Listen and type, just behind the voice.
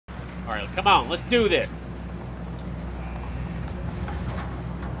Alright, come on, let's do this.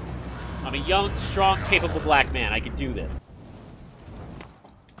 I'm a young, strong, capable black man. I can do this.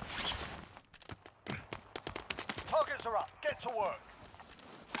 Targets are up. Get to work.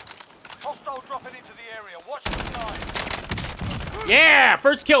 Hostile dropping into the area. Watch the side. Yeah!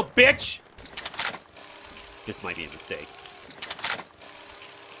 First kill, bitch! This might be a mistake.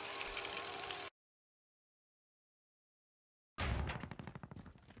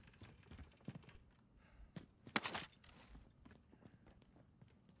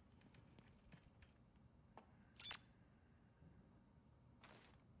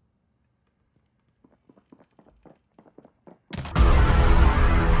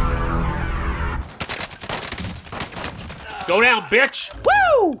 Go down, bitch!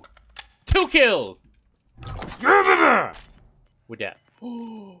 Woo! 2 kills! With that.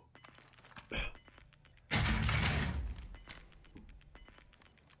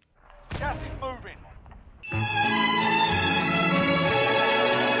 Gas is moving.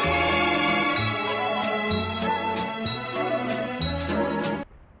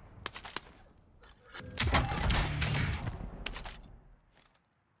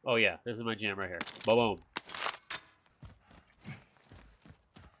 Oh yeah, this is my jam right here. Boom.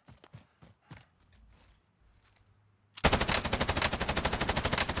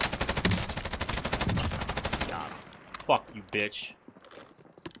 Fuck you, bitch.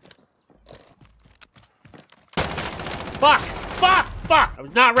 Fuck! Fuck! Fuck! I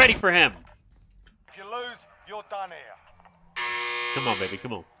was not ready for him. If you lose, you're done here. Come on, baby,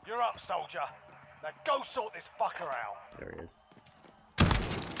 come on. You're up, soldier. Now go sort this fucker out. There he is.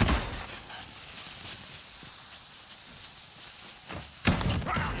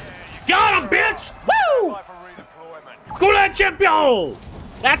 Got him, bitch! Woo! Goulet champion!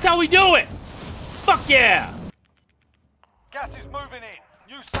 That's how we do it! Fuck yeah! Gas is moving in.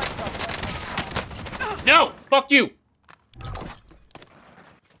 New safe zone. No! Fuck you!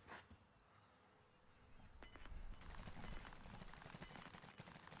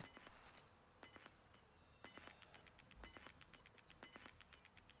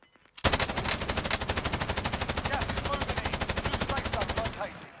 Gas is moving in. New safe zone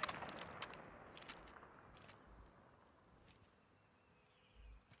located.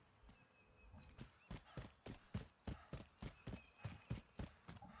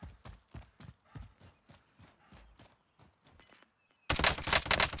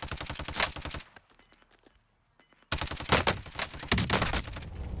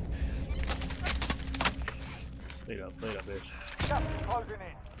 Play it up, bitch. Gas is closing in.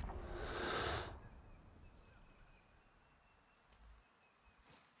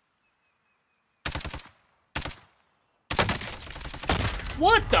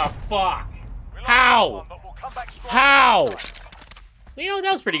 What the fuck? How? How? You know,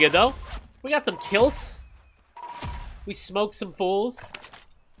 that was pretty good, though. We got some kills. We smoked some fools.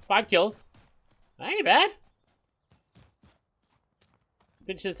 5 kills. That ain't bad.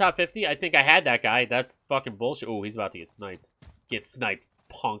 Finish in the top 50. I think I had that guy. That's fucking bullshit. Oh, he's about to get sniped. Get sniped,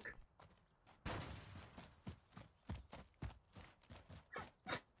 punk.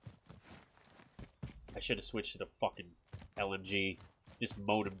 I should have switched to the fucking LMG. Just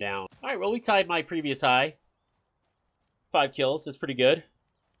mowed him down. Alright, well, we tied my previous high. 5 kills. That's pretty good.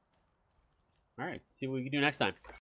 Alright, see what we can do next time.